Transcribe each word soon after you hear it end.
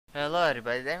Hello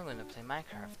everybody, today I'm going to play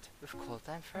Minecraft with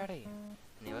Cooltime Freddy.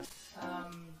 And he was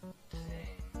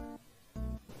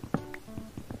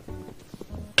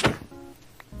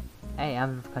Hey,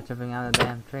 I'm just jumping out of the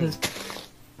damn tree.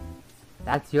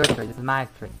 That's your tree, this is my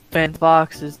tree. Fan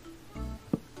boxes.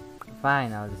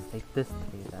 Fine, I'll just take this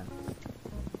tree then.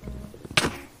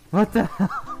 What the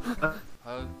hell?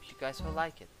 hope you guys will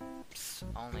like it. Psst,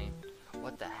 only,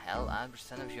 what the hell,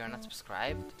 100% of you are not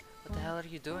subscribed? What the hell are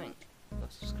you doing? Go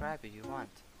subscribe if you want.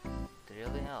 It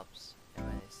really helps.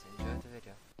 Anyways, enjoy the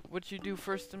video. What you do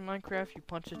first in Minecraft? You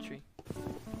punch a tree.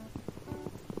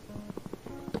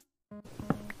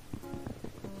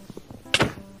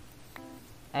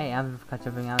 Hey, I'm just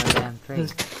jumping out of the damn tree.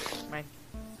 Mine.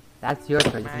 That's your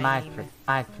tree, this is my Mine. tree.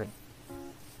 My tree.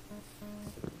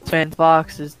 Fan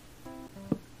boxes.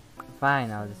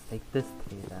 Fine, I'll just take this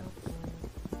tree then.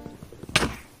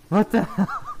 What the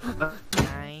hell?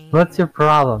 Mine. What's your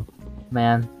problem,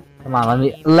 man? Come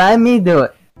on, let me do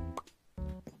it.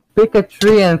 Pick a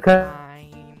tree and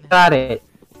Mine. cut it.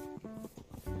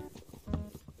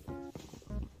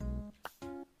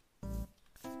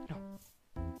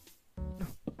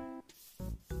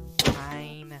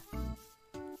 Mine.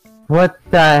 What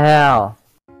the hell?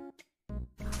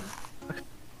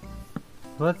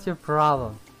 What's your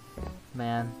problem,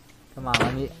 man? Come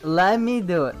on, let me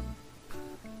do it.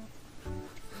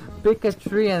 Pick a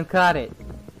tree and cut it.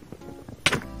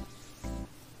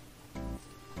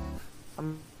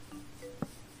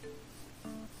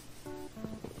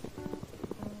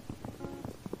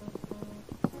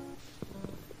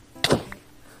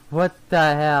 What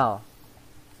the hell?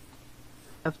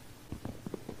 And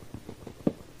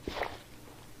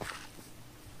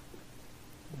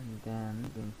then I'm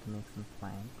going to make some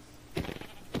planks.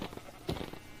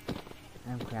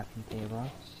 And crafting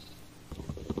table.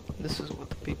 This is what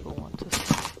the people want to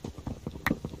see.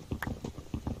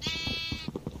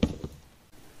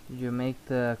 Did you make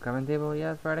the crafting table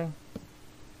yet, Freddy?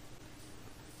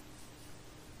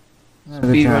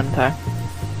 Speed run time.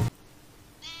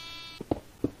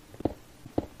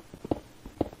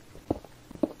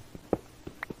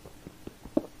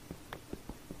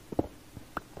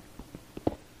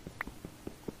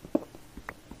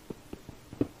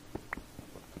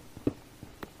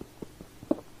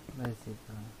 Let's see,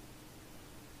 bro.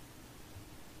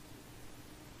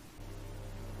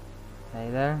 Hey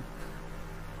there.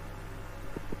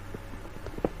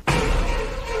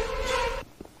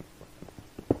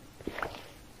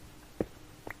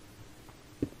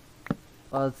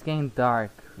 Well, it's getting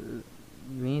dark. We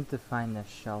need to find a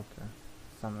shelter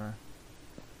somewhere.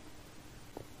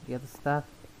 Get the stuff?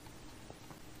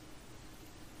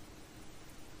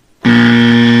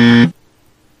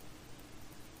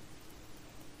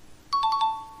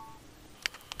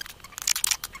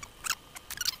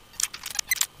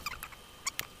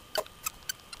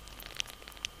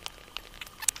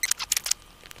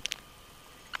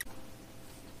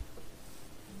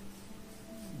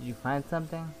 Did you find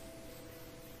something?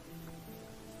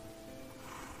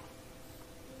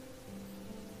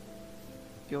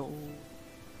 Yo.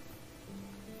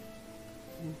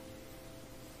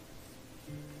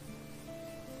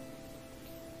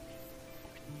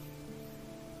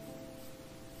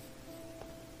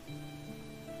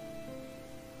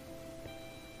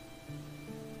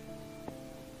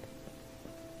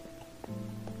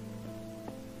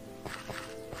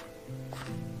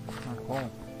 Oh, cool.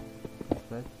 That's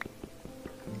good.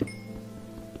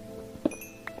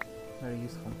 Very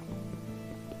useful.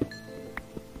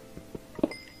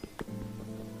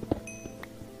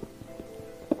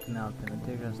 Melt the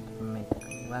materials to make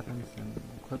weapons and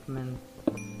equipment.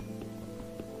 Pretty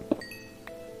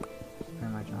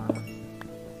much armor.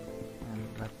 And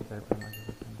weapons are pretty much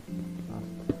everything.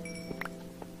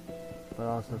 But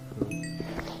also food.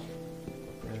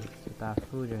 Because without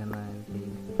food you're gonna be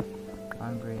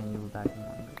hungry and you'll die from hunger.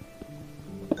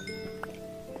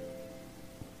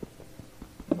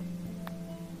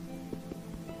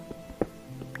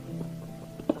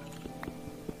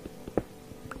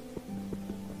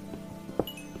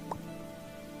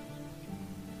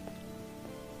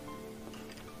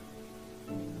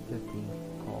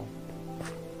 Coal.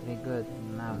 Pretty good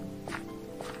amount.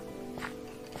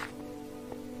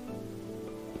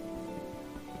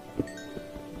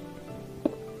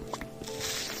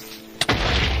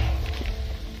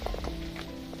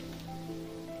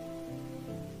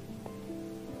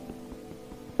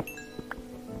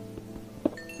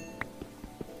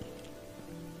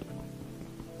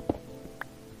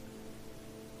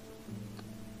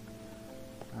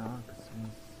 Oh, cause in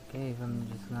this cave I'm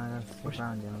just gonna stick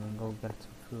around and go get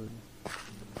some food.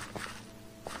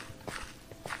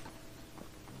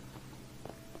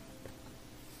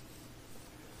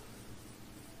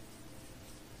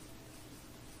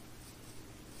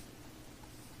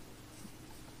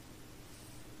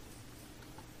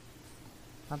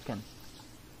 Pumpkin.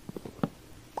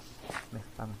 Makes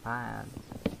pumpkin pie.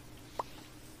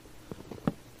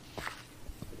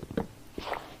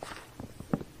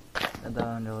 I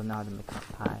don't really know how to make a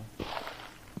pie.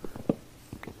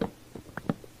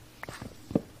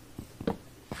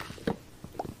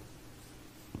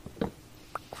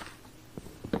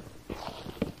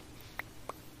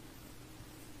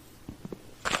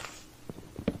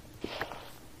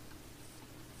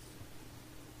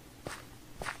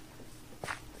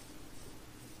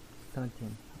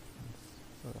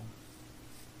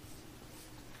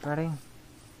 Freddy?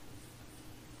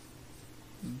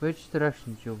 Which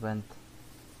direction you went?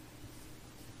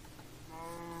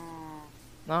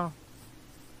 No.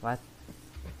 What?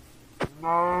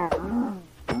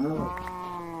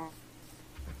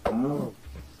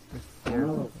 It's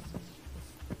seriously.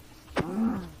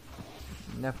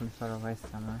 Definitely far away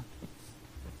somewhere.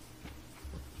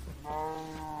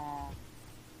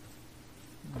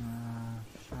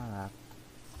 Shut up.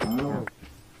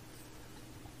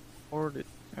 Ordered.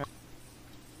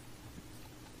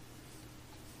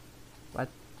 What?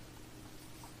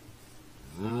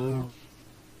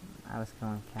 I was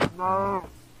going cat.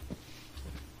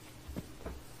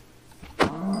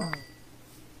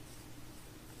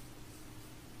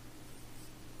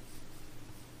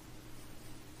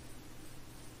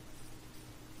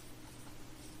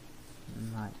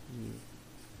 Not you.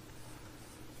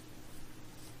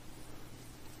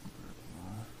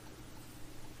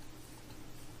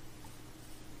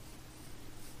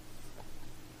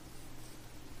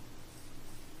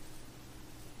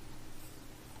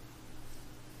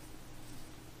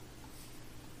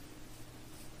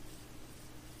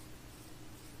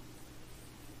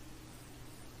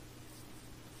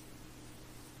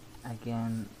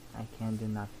 Again, I can't do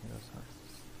nothing with those horses.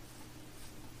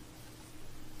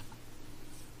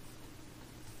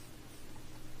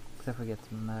 Except for get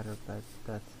some leather, but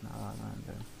that's not what I want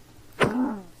to do.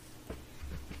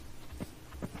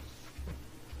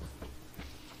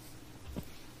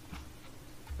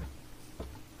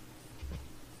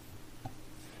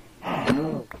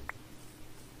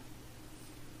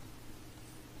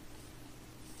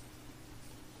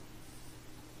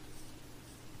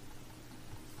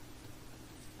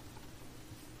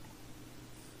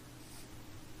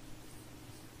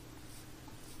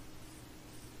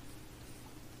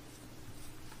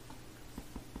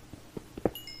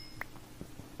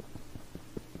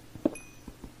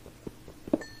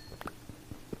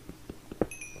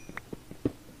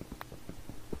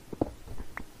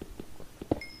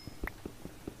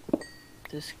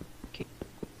 This key.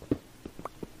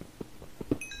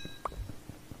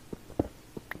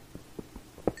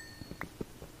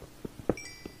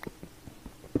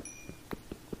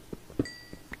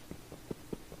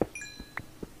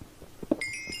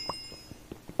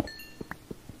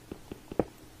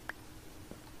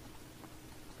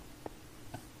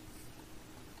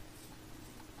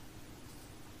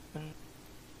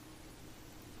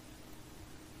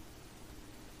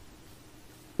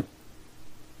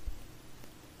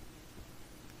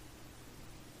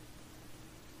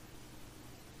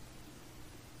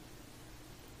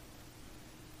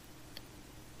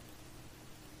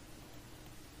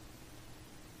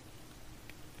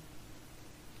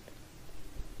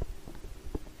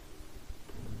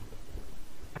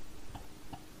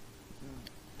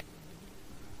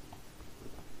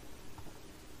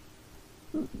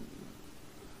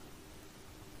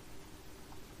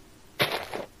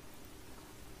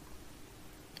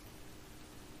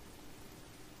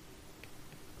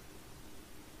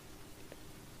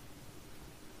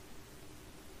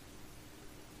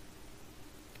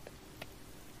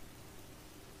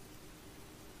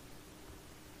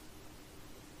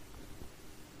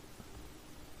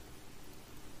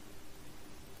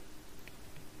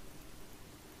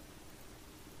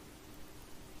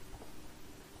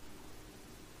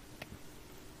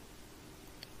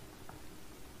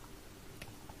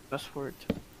 Best word.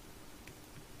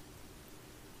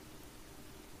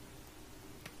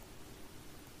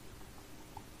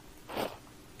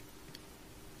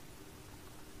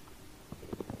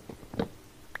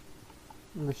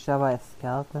 Was shot by a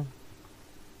skeleton?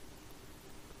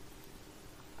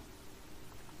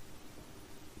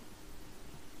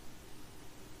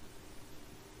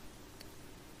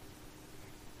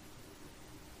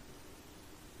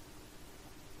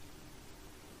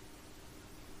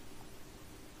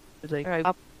 Like,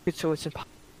 up it so it's impossible.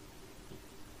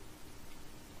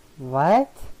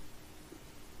 What?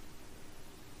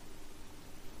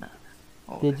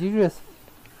 Oh, Did you just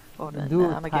then, do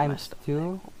I'm it gonna get my times stuff.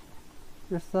 2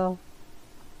 yourself?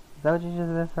 Is that what you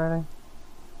just did, Freddy?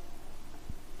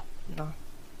 No.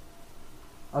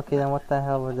 Okay, then what the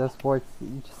hell were those words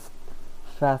just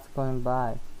fast going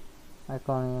by? I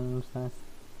can't even understand.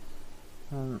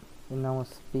 No one's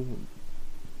speaking.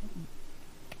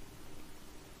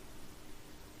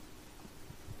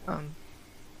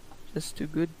 Just too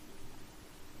good.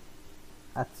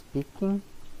 At speaking?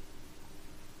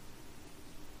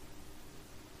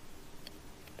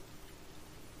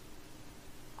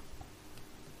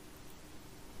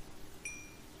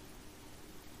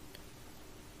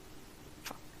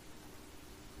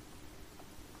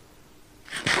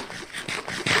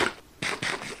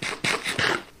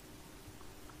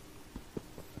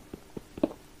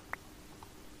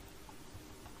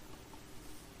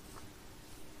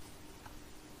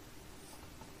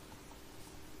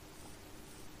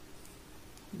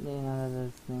 You know, that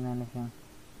doesn't mean anything.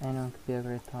 Anyone could be a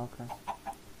great talker.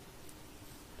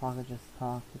 Talker just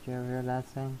talk. Did you ever hear that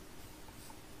saying?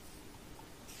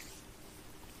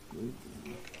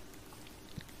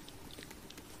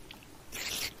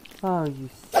 Oh, you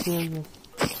serious?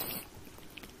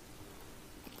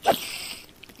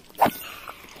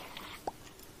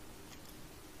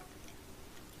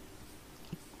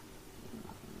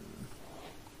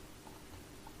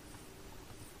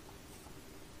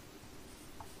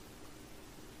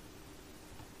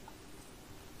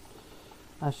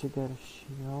 I should get a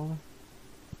shield.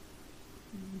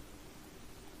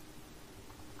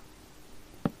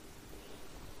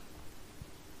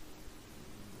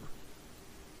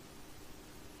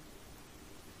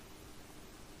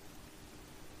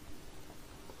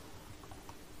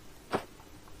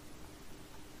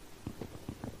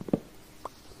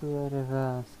 So that if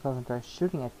a skeleton tries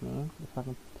shooting at me, the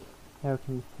fucking arrow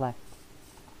can deflect.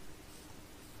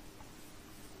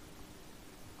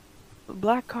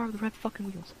 Black car with red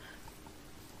fucking wheels.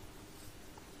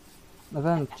 I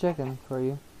found a chicken for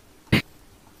you.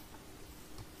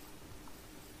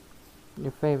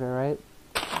 Your favorite, right?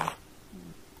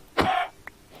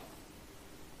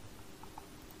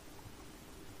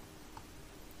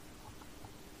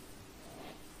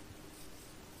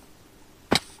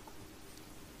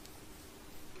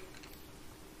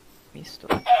 Me still.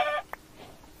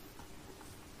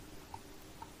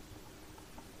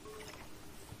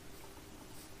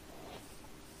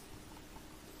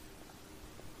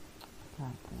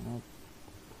 God damn it.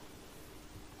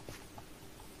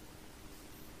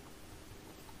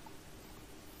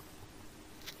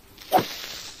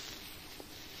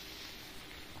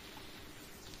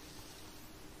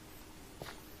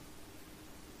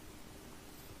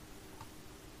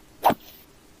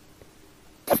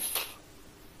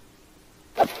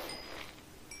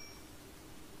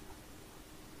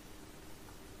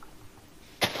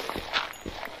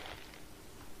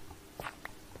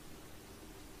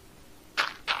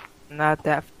 Not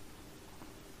that.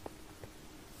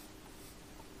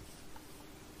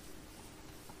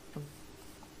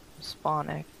 Spawn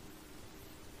egg.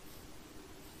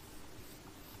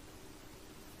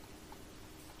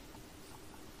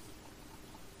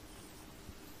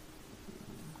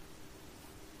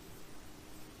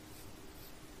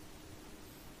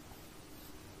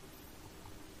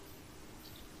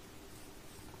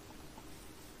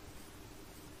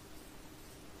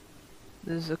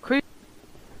 There's a creep.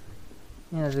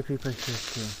 Yeah, there's a creeper here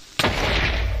too.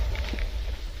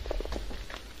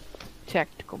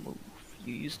 Tactical move.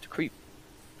 You used to creep.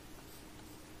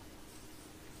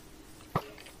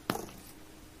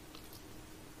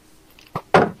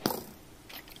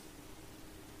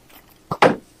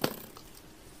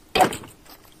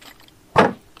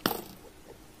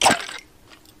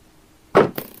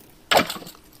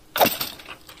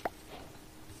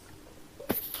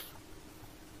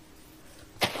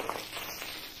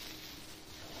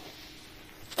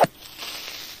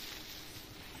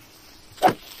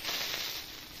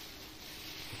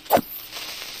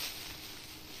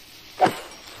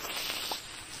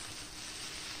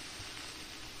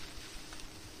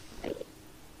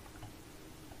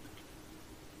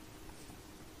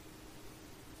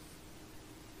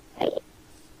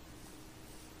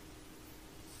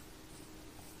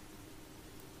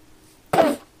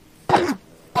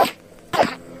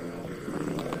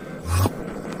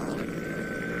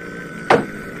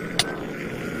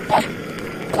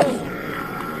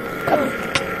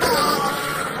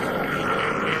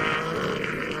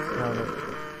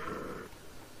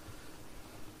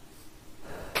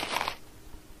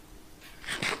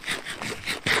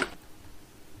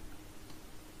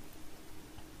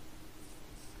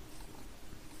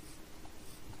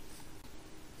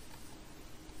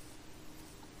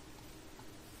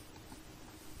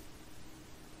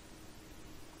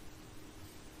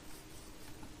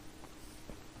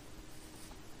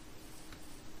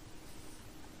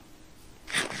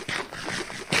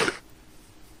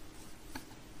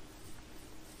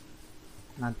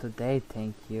 Not today,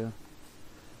 thank you.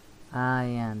 I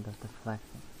am the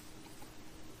deflecting.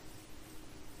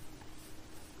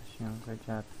 Machine, good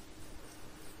job.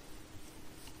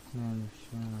 Yeah,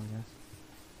 machine, I guess.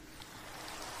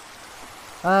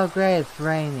 Oh great, it's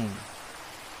raining.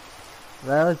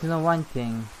 Well, you know one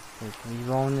thing, that we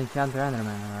won't encounter Enderman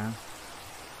around.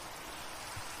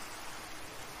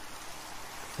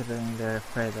 Considering they're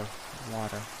afraid of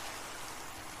water.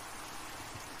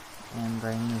 And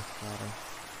rain water.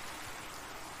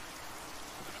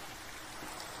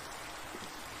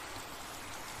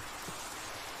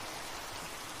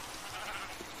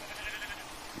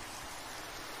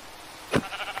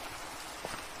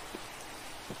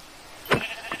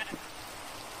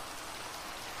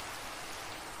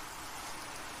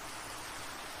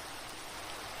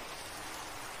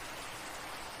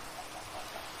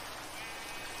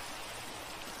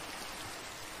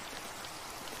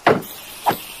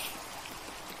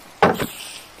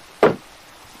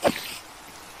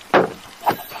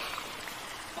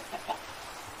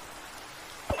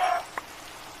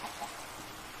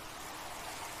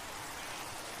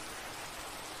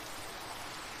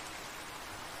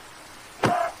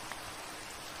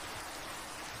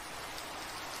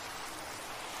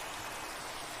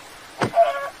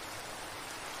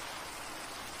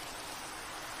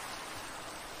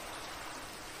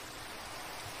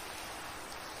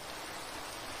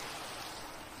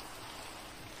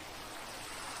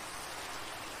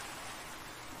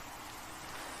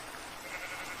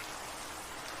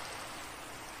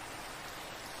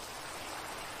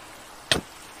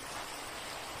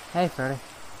 Hey, Freddy.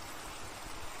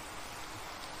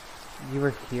 You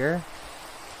were here?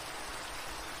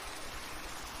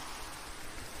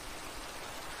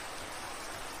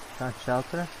 Found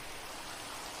shelter?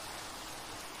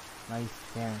 Why are you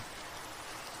scared?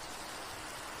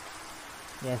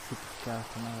 Yeah, I see the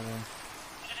skeleton over there.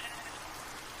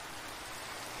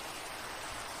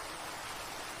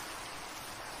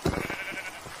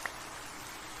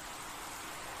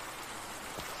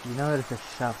 You know there's a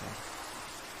shovel.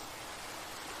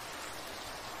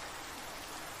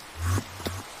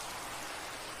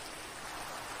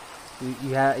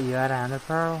 You had a ender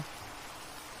pearl?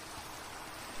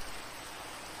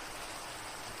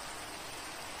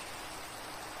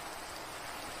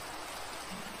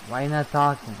 Why you not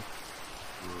talking?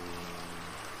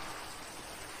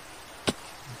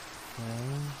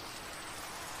 Okay.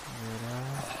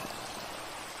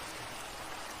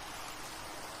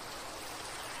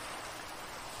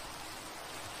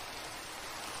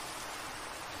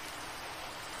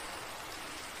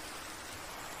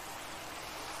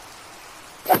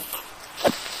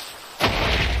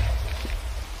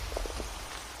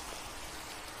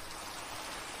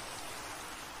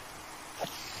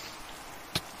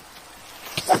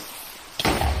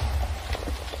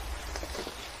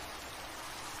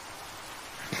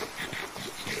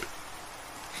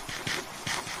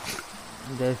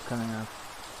 Day's coming up.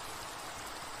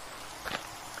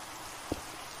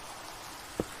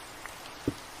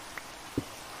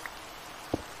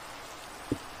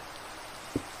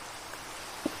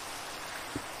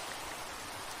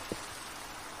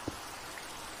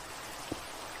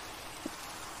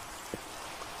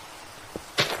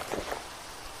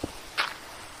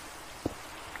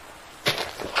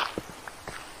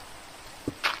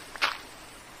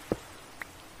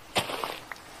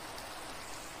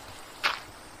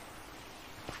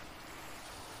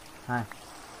 Hi.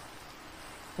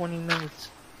 20 minutes.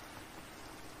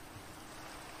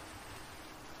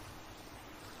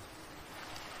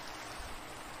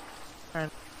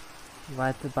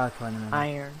 What's about 20 minutes?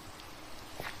 Iron.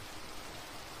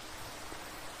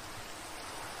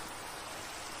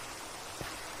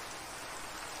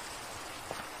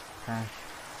 Okay.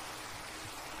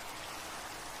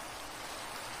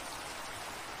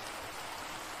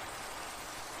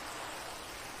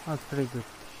 Oh, it's pretty good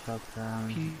shelter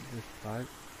around this part.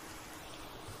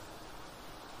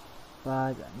 But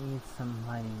I need some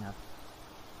lighting up.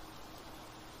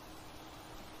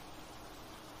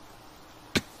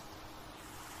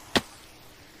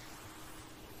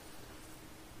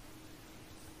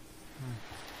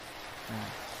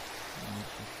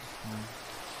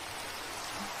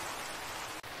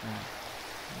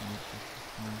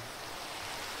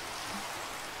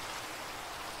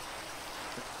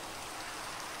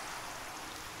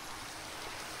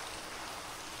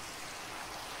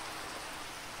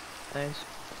 Nice.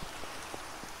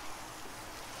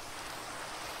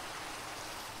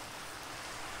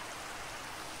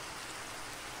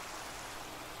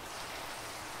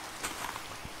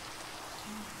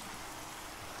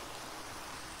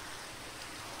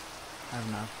 I have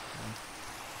enough.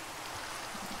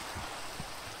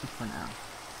 for now.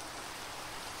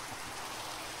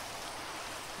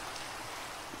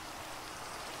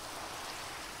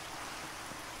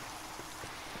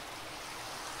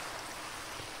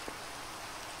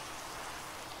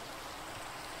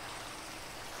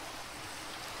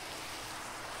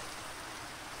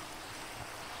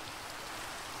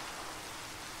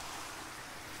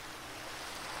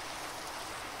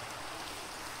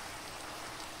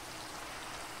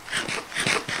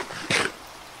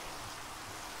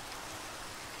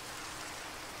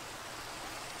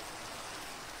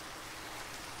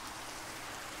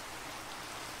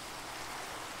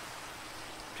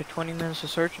 After 20 minutes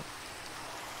of searching.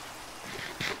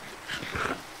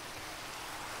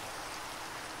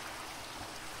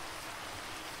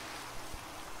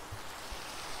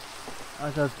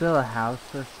 Oh, so let's build a house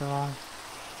first of all.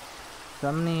 So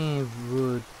how many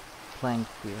wood planks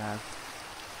do you have?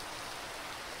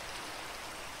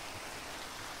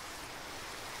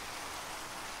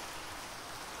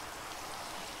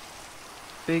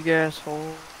 Big ass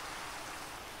hole.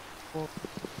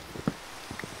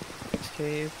 This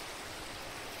cave.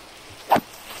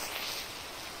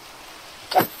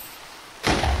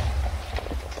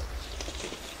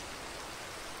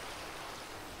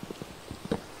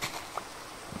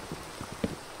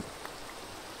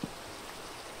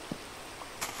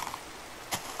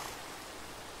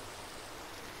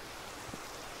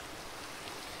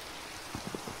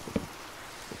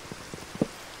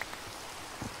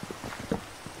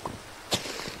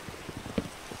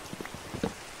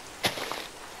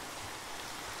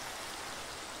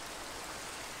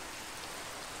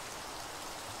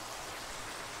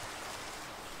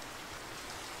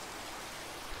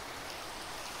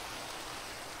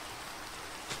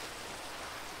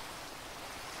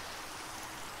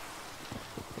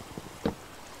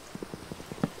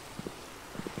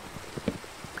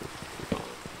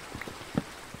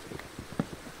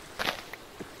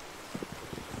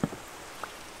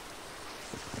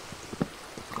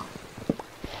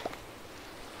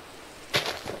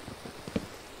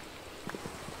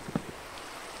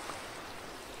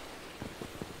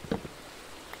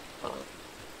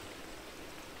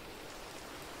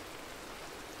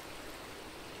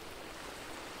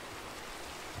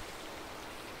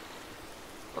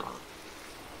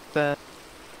 That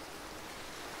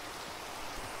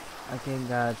Okay,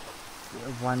 got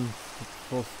one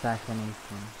full stack and 18.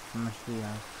 How much do you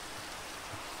have?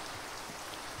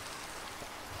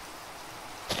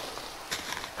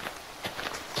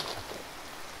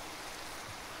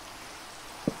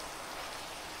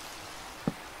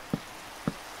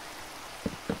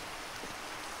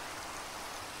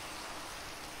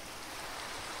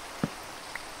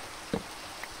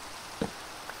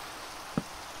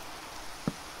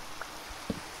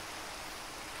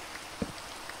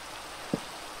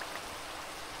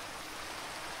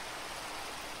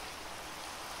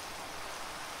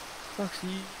 Foxy.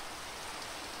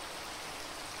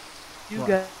 You What?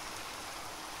 got.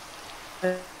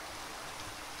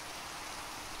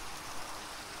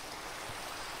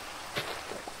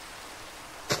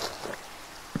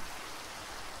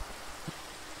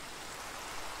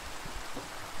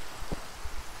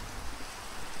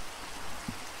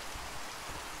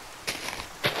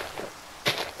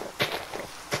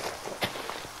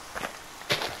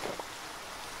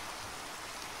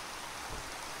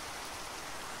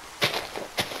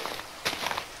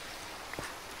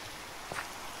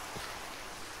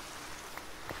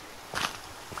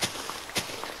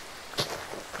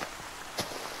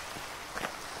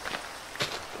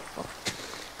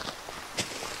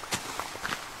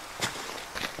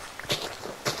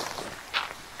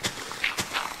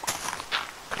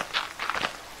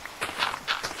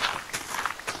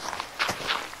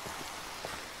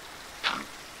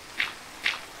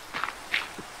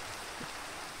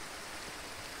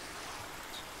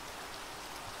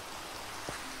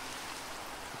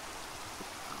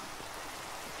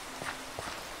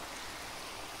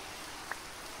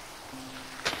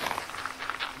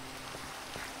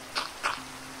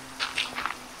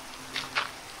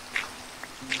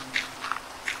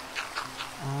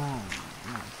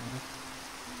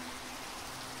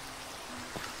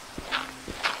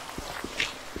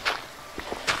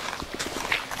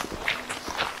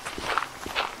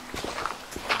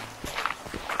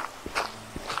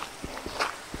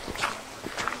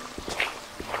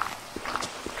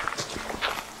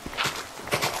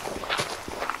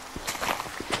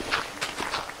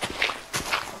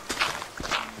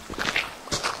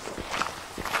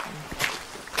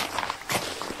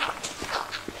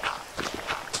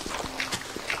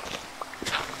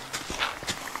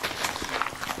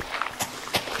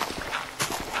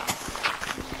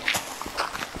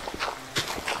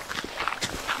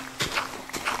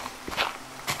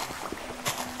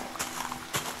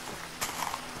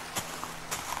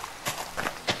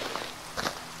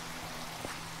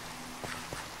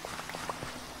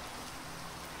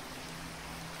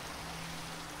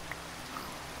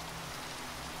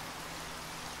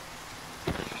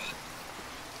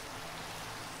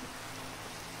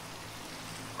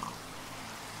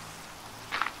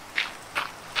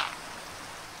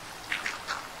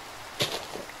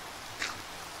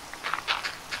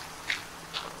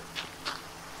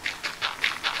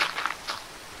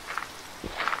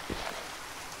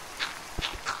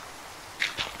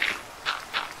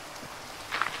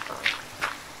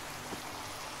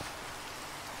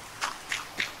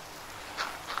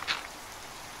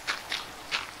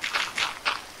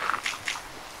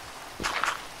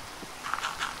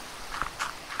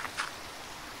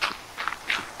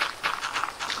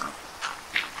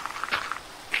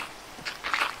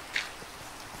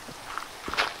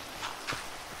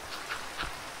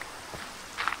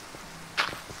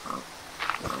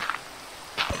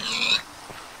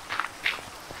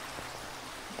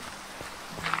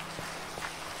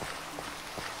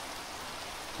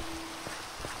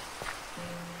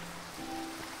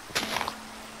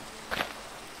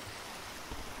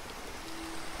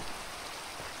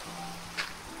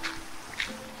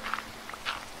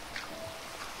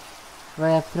 Right,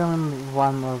 I have to remember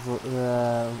one more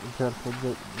joke.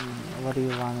 What do you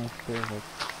want me to do with it?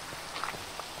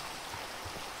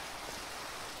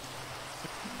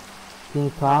 Can you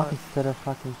talk instead of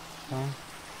fucking showing?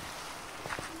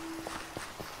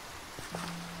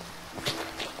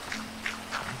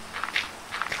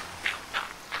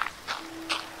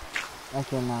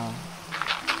 Okay, now.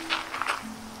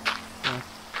 Yes.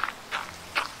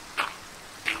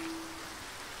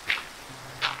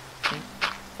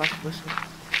 Fuck, listen.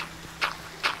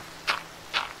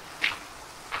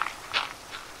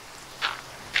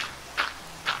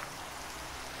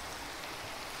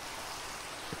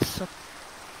 So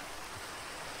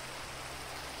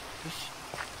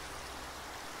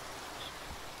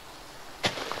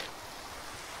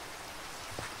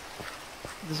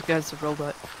this guy's a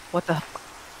robot. What the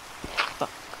fuck?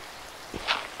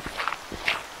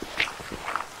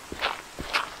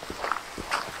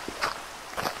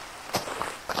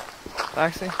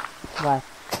 Foxy, What?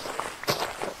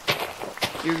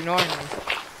 you're ignoring me.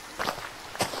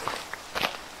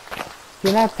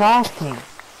 You're not talking.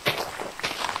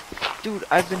 Dude,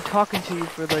 I've been talking to you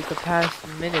for like the past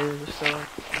minute or so.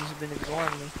 You've been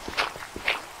ignoring me.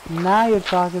 Now you're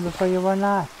talking before you were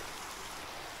not.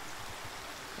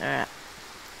 Alright.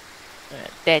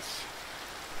 That's.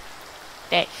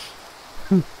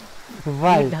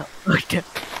 Right.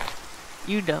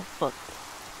 You know, fuck.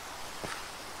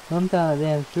 Don't tell the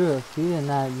damn truth. You did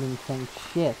not been saying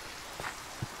shit.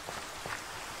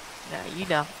 Nah, you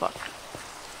know, fuck.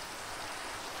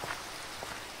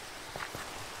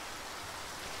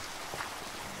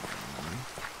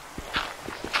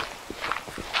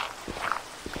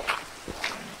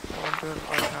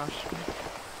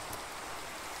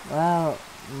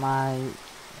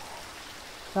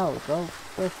 Well, go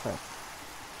first.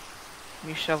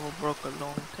 My shovel broke a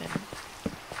long time.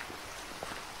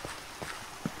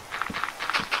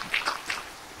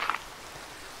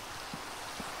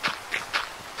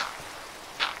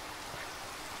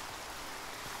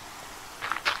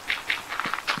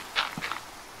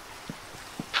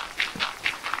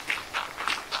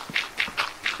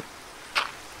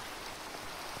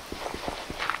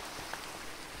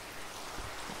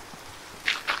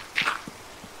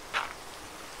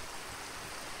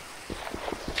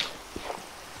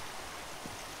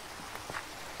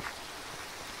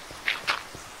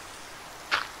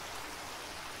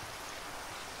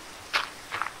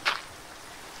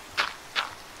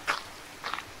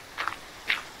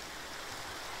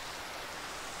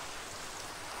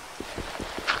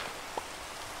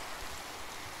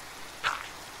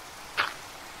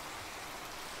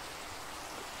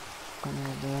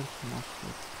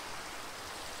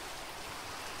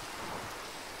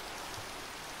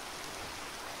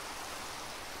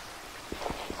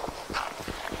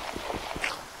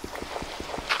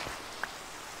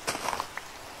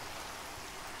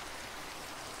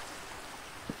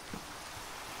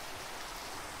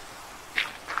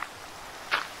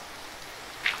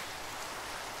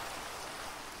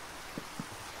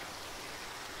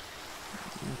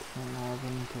 Now we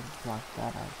need to block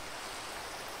that out.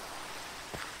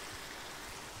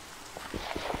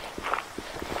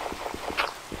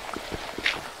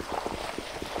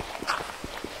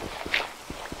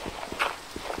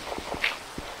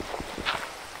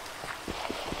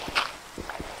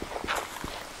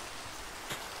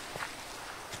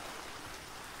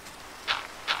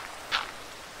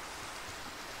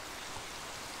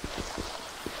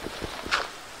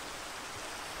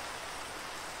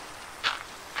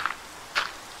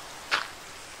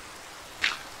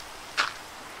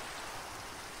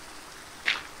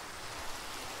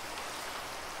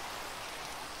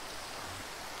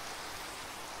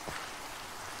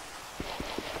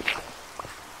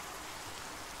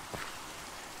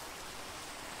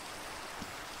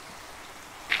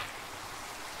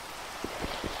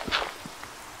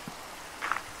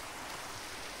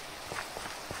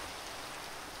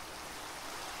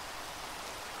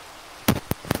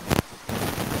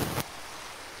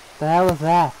 The hell was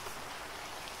that?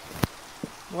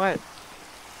 What?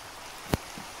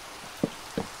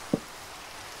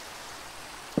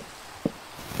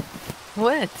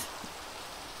 What?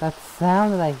 That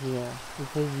sound that I hear.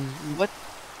 What?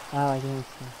 Oh, I didn't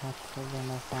see. That's again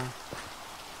that sound.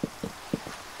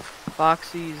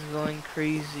 Foxy is going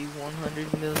crazy.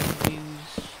 100 million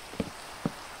views.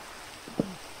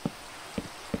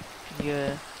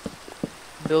 Yeah.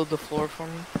 Build the floor for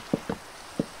me.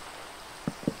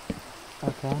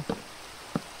 Okay.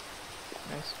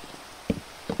 Nice.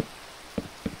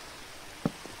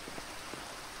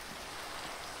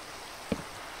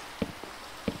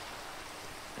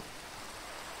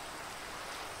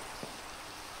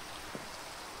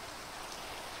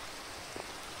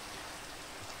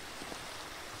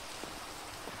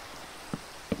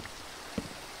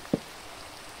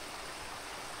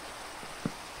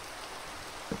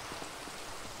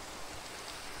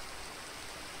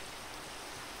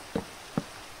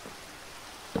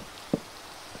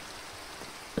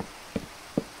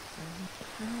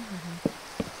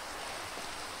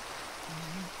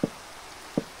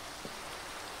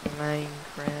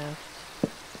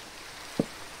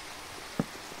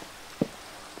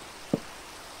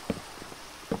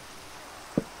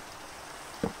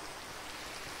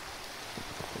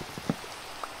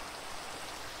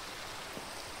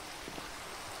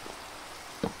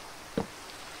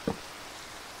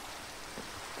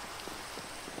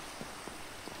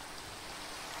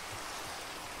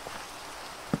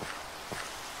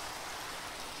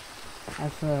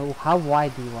 Actually, how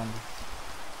wide do you want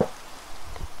it?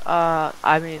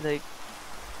 I mean, like,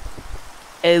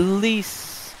 at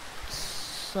least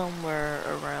somewhere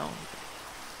around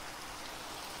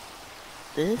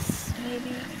this,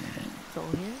 maybe? So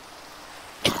here?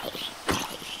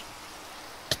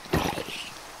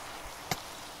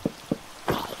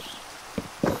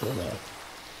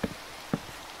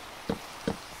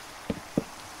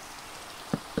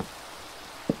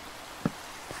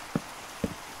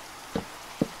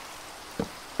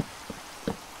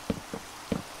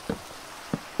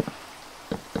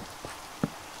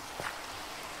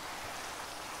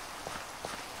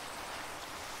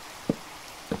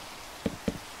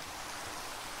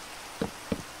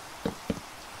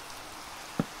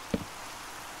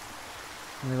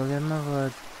 Let me go get more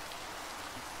wood.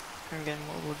 I'm getting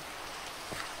more wood.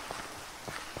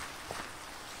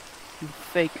 You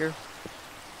faker.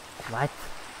 What?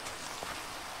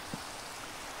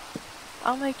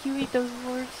 I'll make you eat those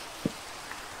words.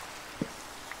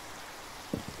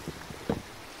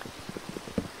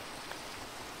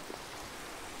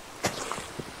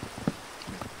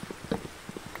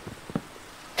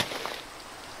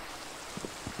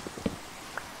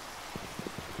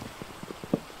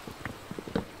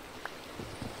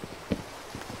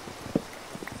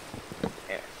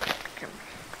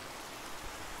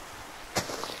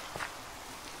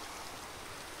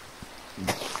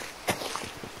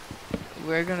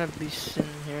 We're gonna be sitting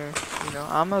here, you know,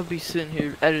 I'm gonna be sitting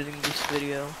here editing this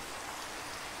video,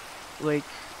 like,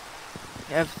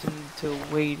 everything to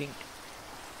waiting,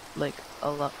 like,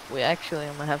 a lot. Wait, actually,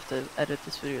 I'm gonna have to edit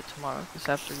this video tomorrow, because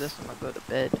after this, I'm gonna go to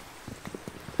bed.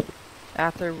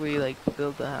 After we, like,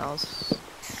 build the house,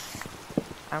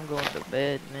 I'm going to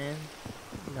bed, man.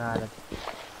 Got it.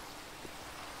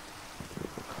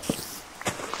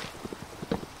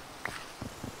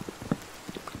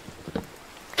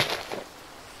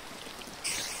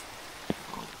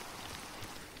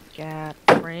 Got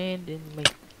a friend in me.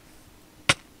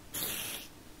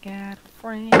 Got a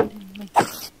friend in me.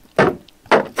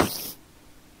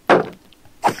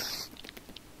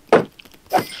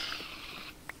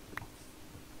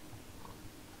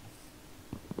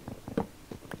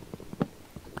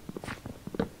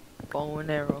 Bow and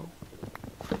arrow.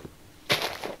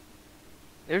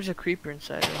 There's a creeper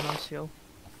inside the house, yo.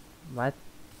 What?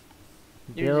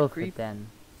 There's a Deal with creep. it then.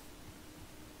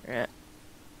 Yeah.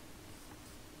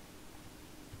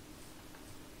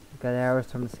 You got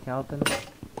arrows from the skeleton?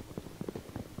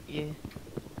 Yeah.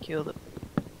 Killed it.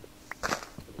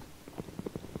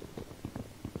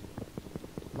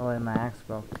 Oh, and my axe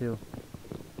broke too.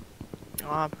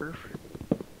 Ah, perfect.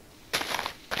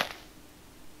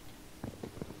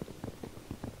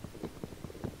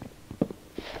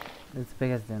 It's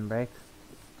big as it breaks.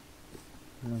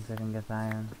 Means I can get the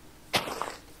iron.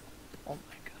 Oh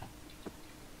my god.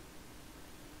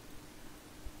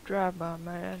 Drive by,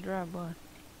 man, drive by.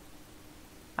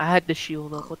 I had the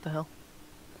shield up, what the hell?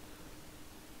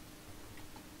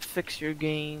 Fix your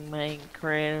game,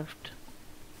 Minecraft.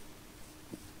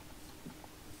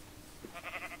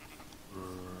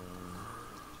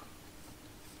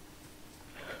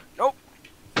 Nope.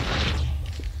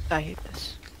 I hate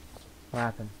this. What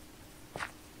happened?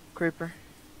 Creeper.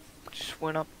 Just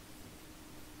went up.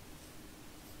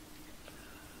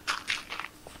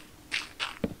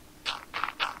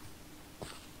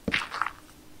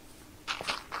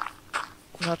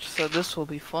 Notch said this will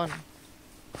be fun.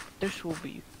 This will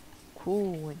be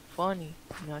cool and funny,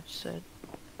 Notch said.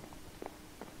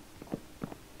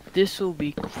 This will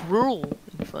be cruel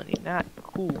and funny, not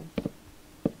cool.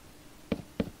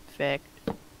 Fact.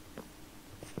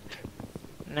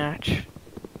 Notch.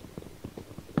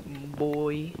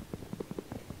 Boy.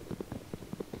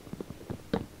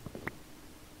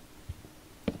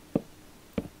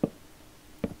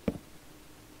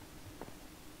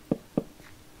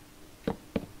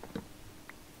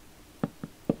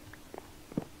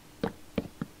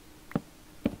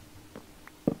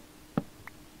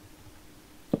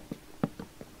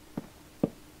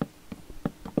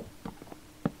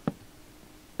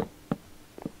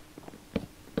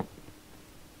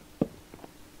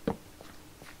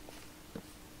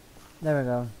 There we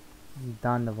go.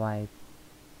 Done the white.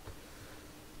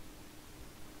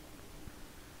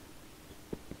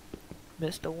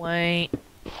 Mr. Wayne.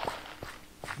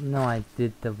 No, I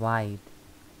did the white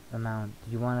amount.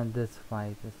 You wanted this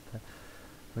white. Just to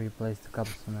replace the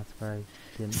cobblestone. That's where I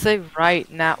didn't. Say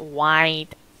right, not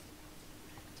white.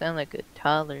 Sound like a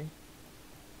toddler.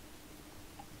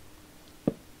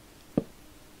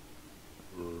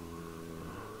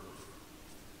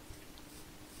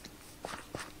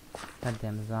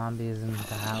 Goddamn zombies in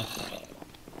the house.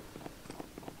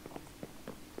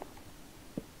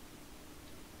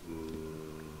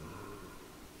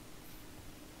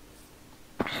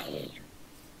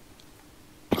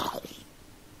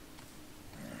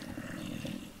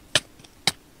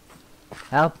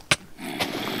 Help!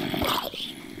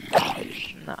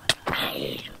 Nah.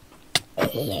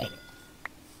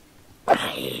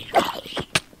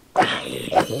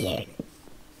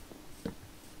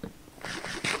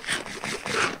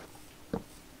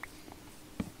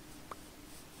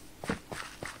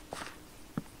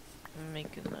 I'm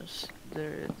making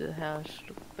the house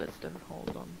look better.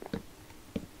 Hold on.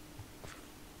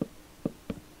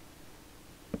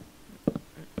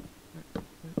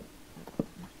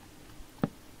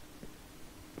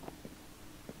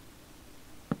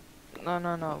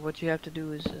 No. What you have to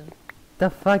do is The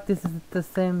fuck? This is the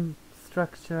same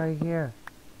structure right here.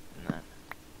 nah.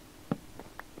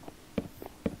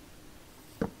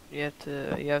 You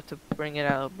have to bring it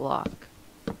out a block.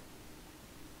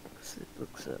 'Cause it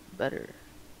looks better.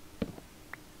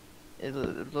 It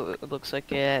looks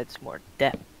like it adds more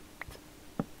depth.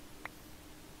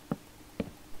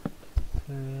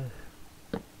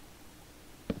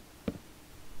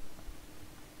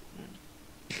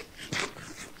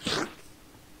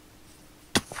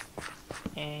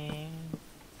 And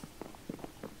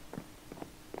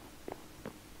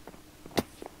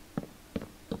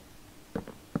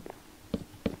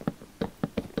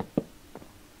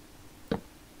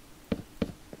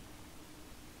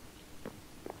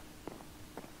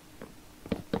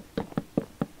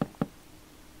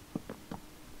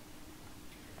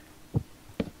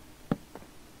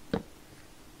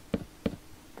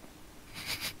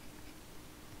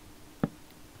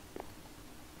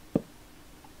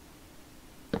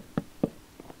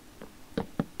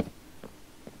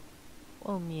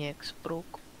well, my ex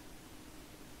broke.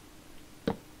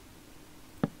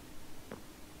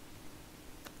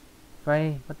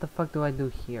 Freddy, what the fuck do I do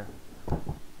here?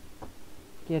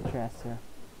 Get your ass here.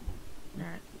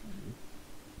 Alright.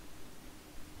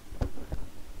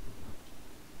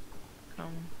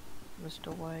 Come,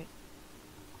 Mr. White.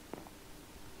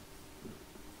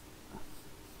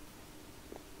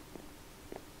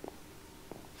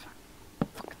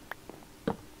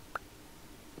 What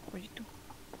are you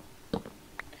doing?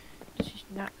 This is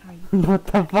not how you. What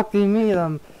the fuck do you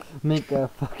mean make a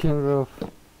fucking roof?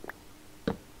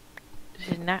 This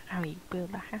is not how you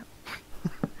build a house.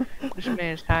 This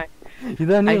man's high. You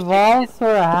don't I need said- walls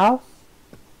for a house?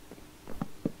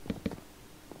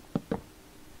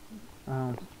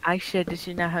 I said this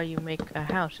is not how you make a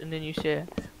house, and then you said,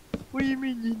 "What do you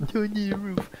mean you don't need a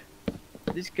roof?"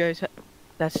 This guy's.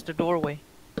 That's the doorway.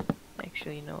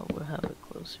 Actually, you know what? We'll have it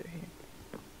closer here.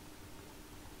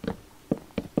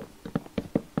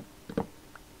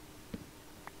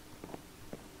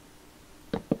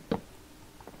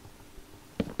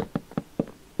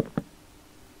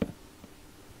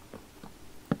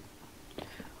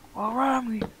 All right,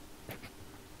 me.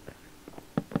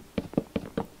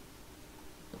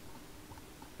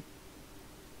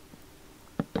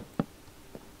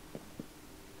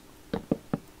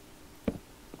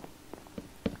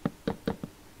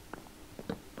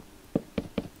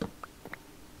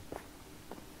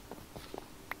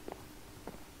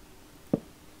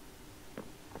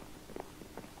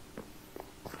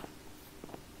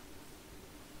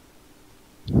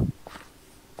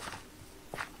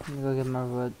 Let me go get my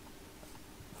wood.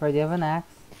 Fred, do you have an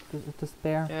axe to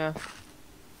spare? Yeah.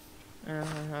 Yeah,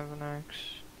 I have an axe.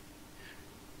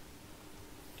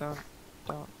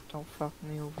 Don't fuck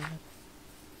me over.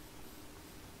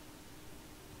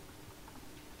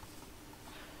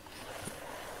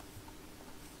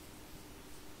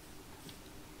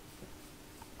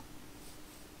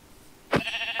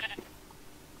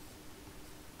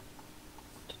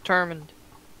 Determined.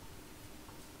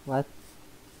 What?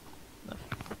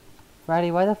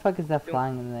 Freddy, why the fuck is that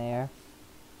flying in the air?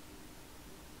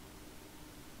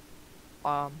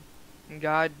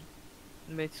 God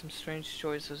made some strange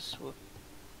choices with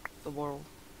the world.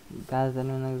 God doesn't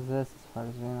even exist as far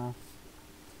as we know.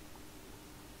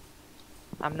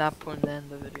 I'm not putting that in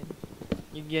the video.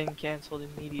 You're getting cancelled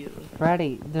immediately.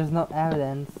 Freddy, there's no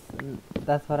evidence. And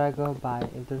that's what I go by.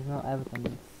 If there's no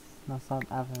evidence, no solid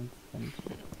evidence, then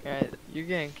Alright, you're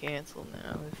getting cancelled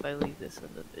now if I leave this in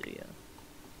the video.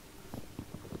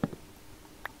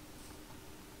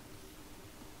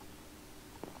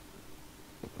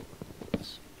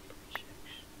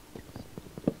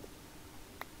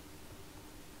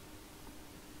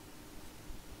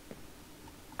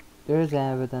 there is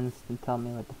evidence to tell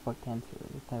me what the fuck cancer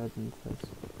is. Evidence is.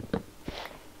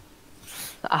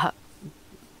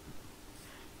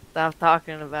 Stop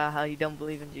talking about how you don't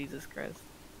believe in Jesus Christ.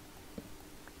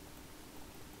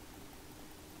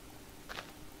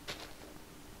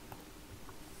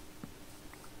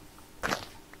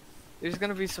 There's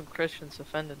gonna be some Christians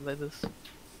offended by this.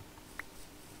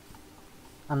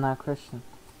 I'm not Christian.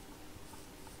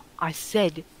 I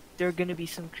said there are gonna be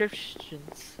some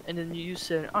Christians, and then you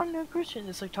said I'm not Christian.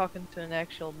 It's like talking to an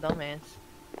actual dumbass.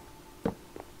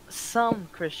 Some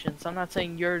Christians. I'm not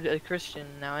saying you're a Christian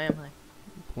now, am I?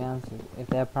 To be honest, if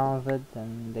they have a problem with it,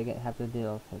 then they have to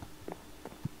deal with it.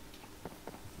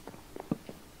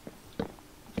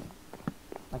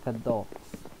 Like adults,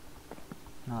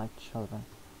 not like children.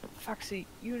 Foxy,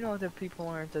 you know that people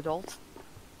aren't adults.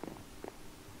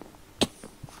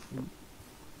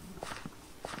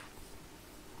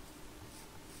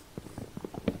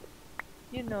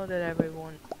 You know that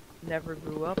everyone never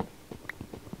grew up.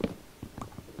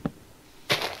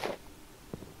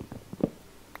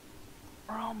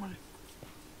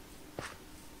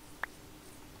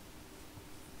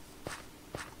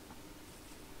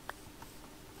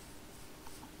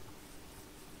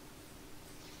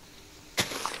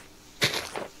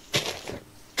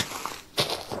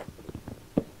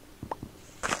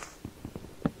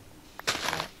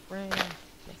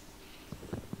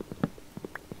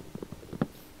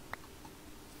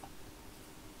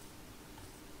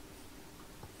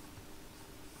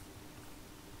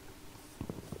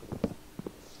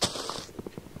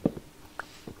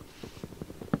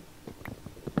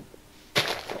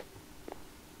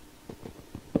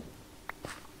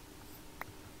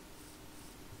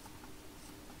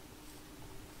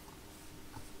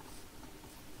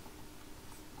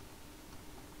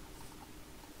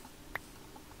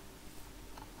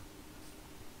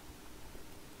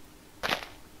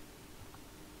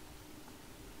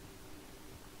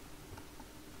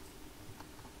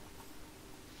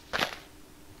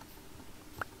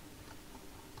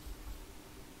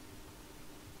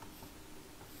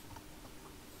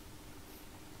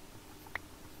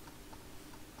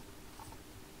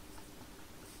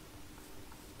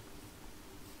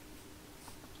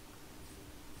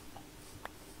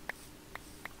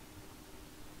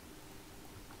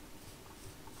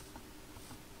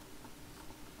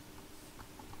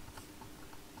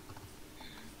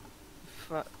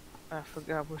 I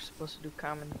forgot we're supposed to do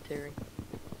commentary.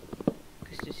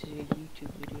 Because this is a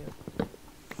YouTube video.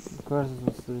 Of course,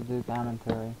 it's supposed to do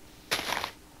commentary.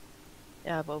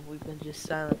 Yeah, but we've been just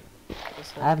silent.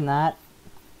 I have not.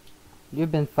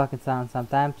 You've been fucking silent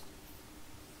sometimes.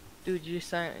 Dude, you're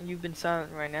silent. You've been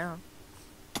silent right now.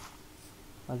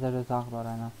 What's there to talk about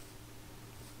right now?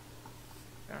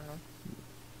 I don't know.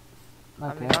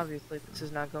 Okay. I mean, obviously, this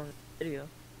is not going to video.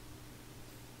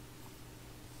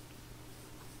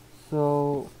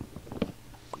 So,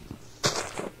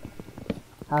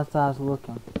 how's the house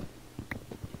looking?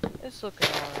 It's looking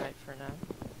alright for now.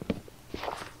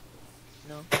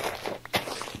 No.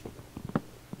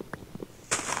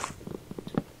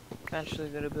 Eventually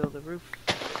gonna build a roof.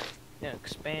 Yeah,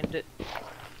 expand it.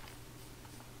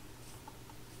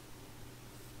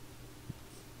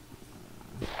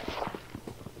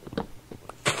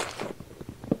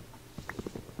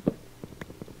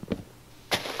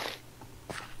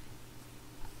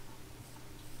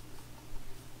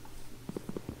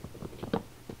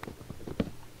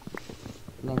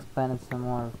 And expand some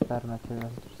more better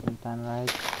materials at the same time,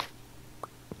 right?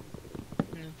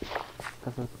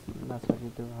 Because that's what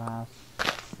you do for a house.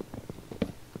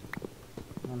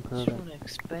 Improve Just it. wanna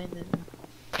expand it.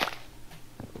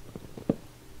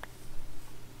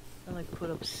 I like put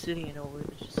obsidian over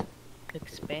it, just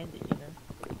expand it, you know?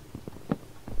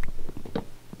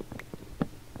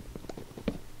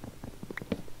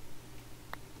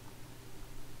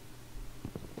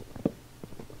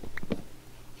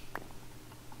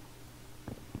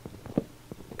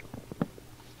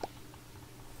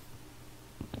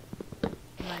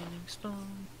 Mining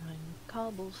stone, mining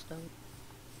cobblestone.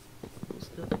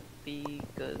 Stuff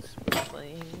because we're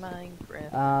playing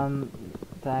Minecraft.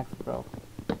 The axe broke.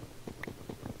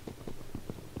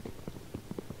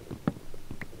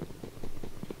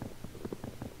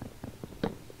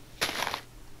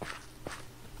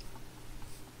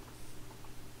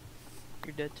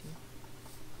 You're dead to me.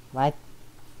 What?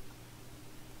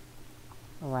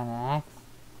 Oh, an axe?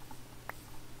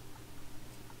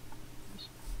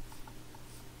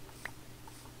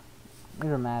 You're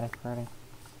dramatic, Freddy.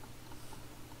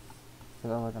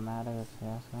 It's over dramatic,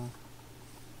 yeah, so.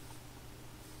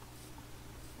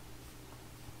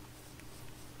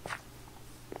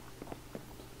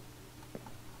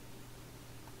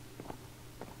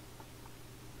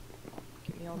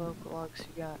 Give me all the oak logs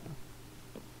you got.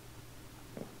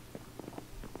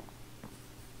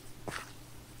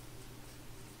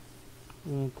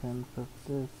 You need to improve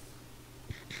this.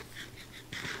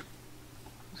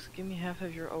 Just give me half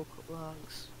of your oak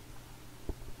logs.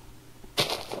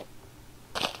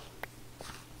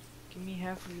 Give me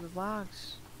half of your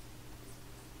logs.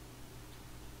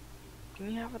 Give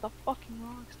me half of the fucking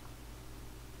logs.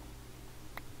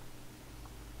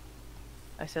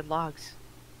 I said logs.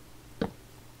 This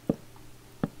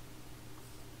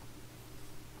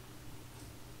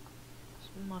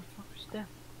motherfucker's dead.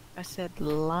 I said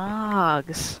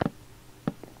logs.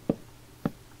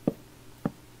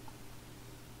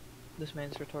 This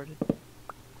man's retarded.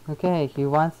 Okay, you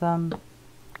want some?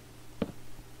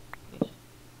 Yes.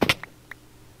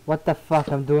 What the fuck?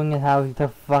 I'm doing it how the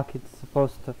fuck it's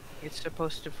supposed to. It's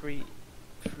supposed to free.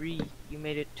 You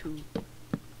made it too.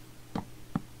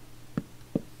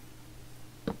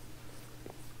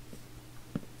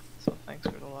 So thanks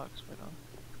for the logs, but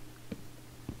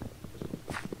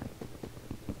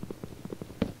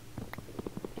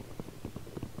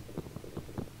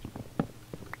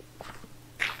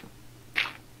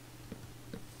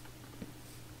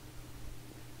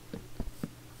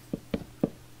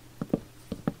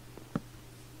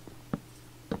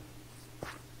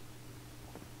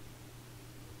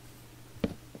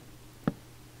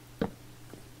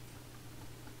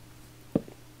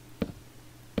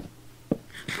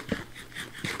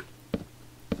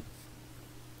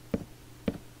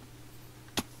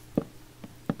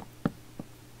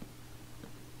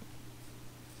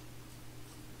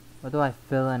What do I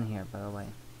fill in here, by the way?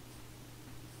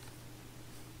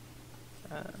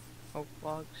 oak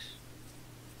logs.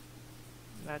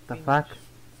 That The means- fuck?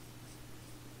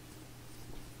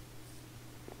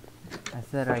 I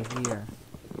said right here.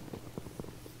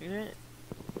 Yeah.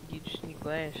 You just need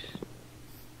glass.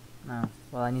 No.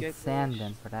 Well, I need Get sand glass.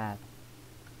 then for that.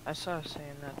 I saw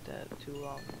saying not that too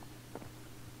long.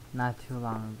 Not too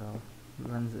long ago.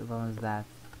 When was that?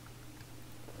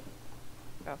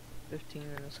 15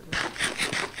 minutes ago. Oh,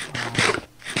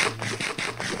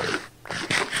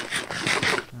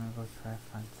 I'm gonna go try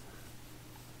find some.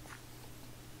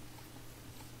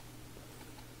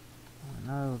 I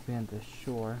know it will be on the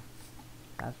shore.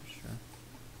 That's for sure.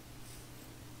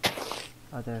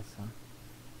 Oh, there's some.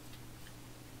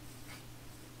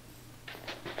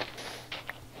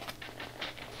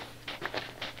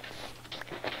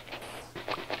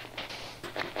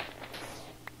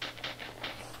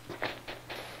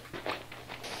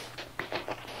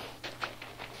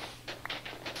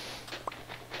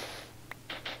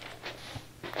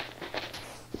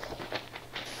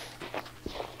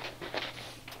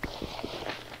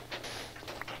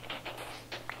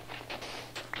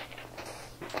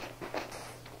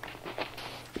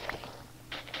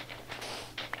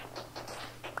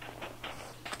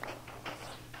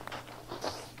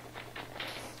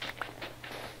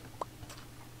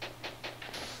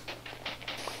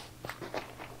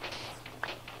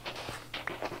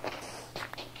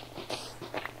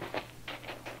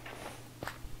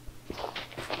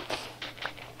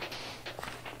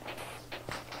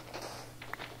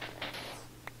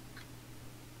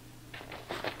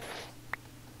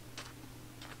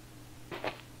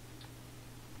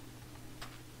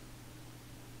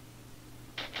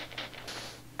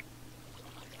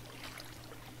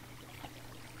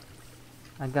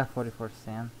 I got 44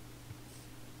 sand.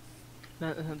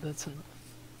 That's enough.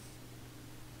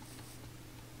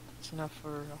 It's enough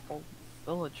for a whole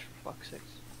village, for fuck's sakes.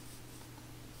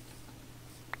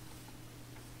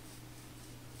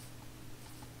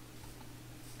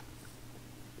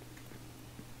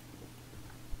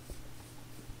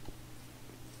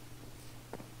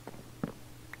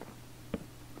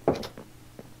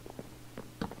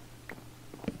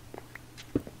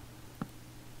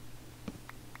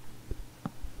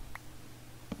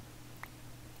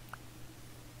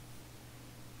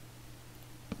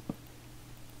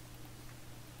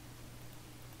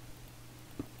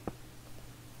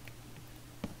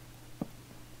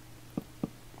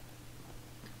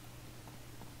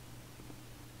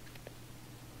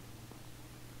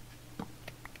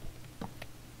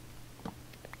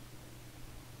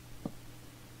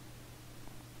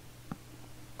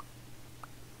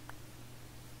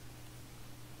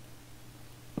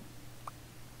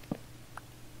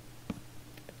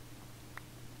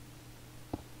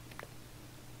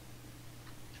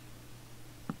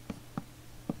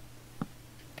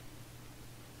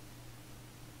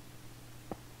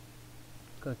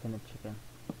 Cooking the chicken.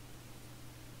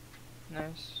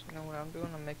 Nice. You know what I'm doing?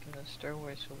 I'm making a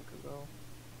stairway so we could go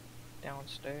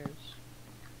downstairs.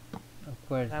 Of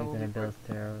course That we're will gonna be build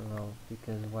stairwell,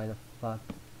 because why the fuck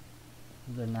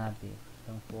would there not be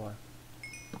some floor?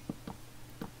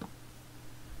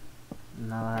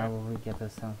 Now how will we get the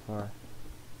some floor?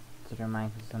 To the mine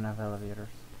because we don't have elevators.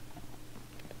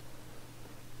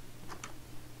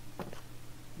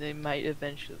 They might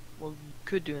eventually. Well, you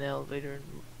could do an elevator in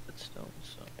redstone,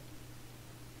 so.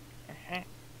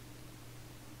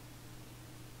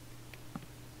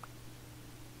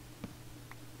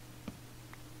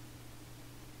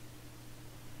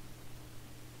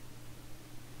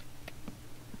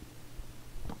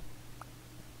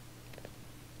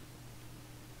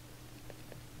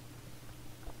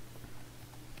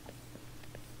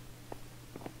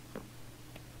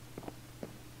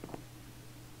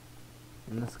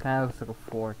 This kind of looks like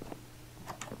a fort.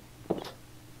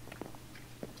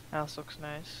 House looks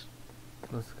nice.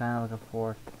 Looks kind of like a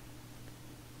fort.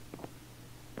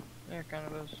 Yeah, it kind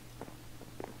of is.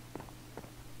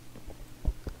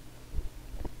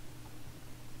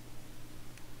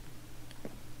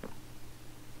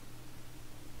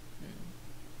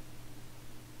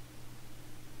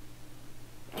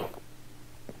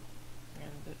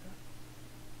 And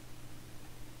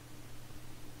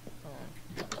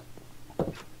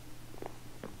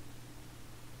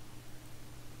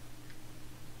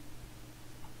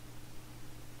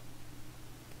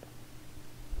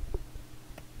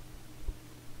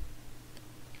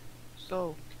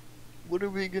so, what are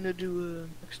we gonna do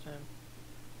next time?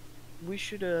 We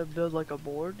should build like a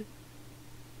board,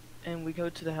 and we go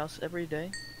to the house every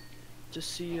day to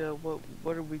see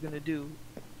what are we gonna do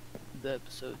in the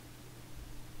episode.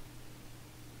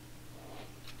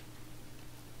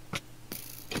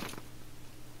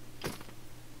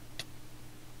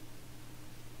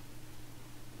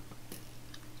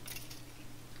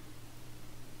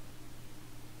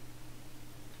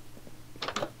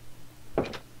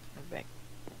 I'm back.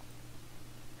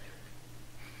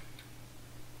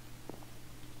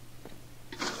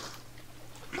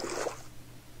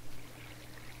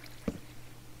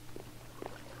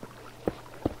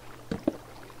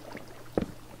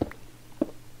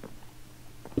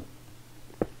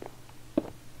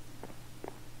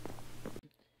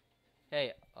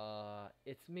 Hey,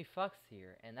 it's me Fox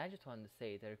here, and I just wanted to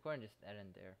say the recording just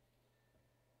ended there.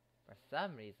 For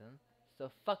some reason.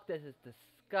 So fuck this is the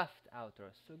scuffed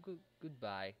outro. So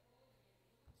goodbye.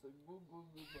 So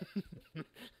goodbye.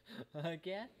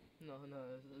 Again? No,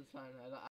 it's fine.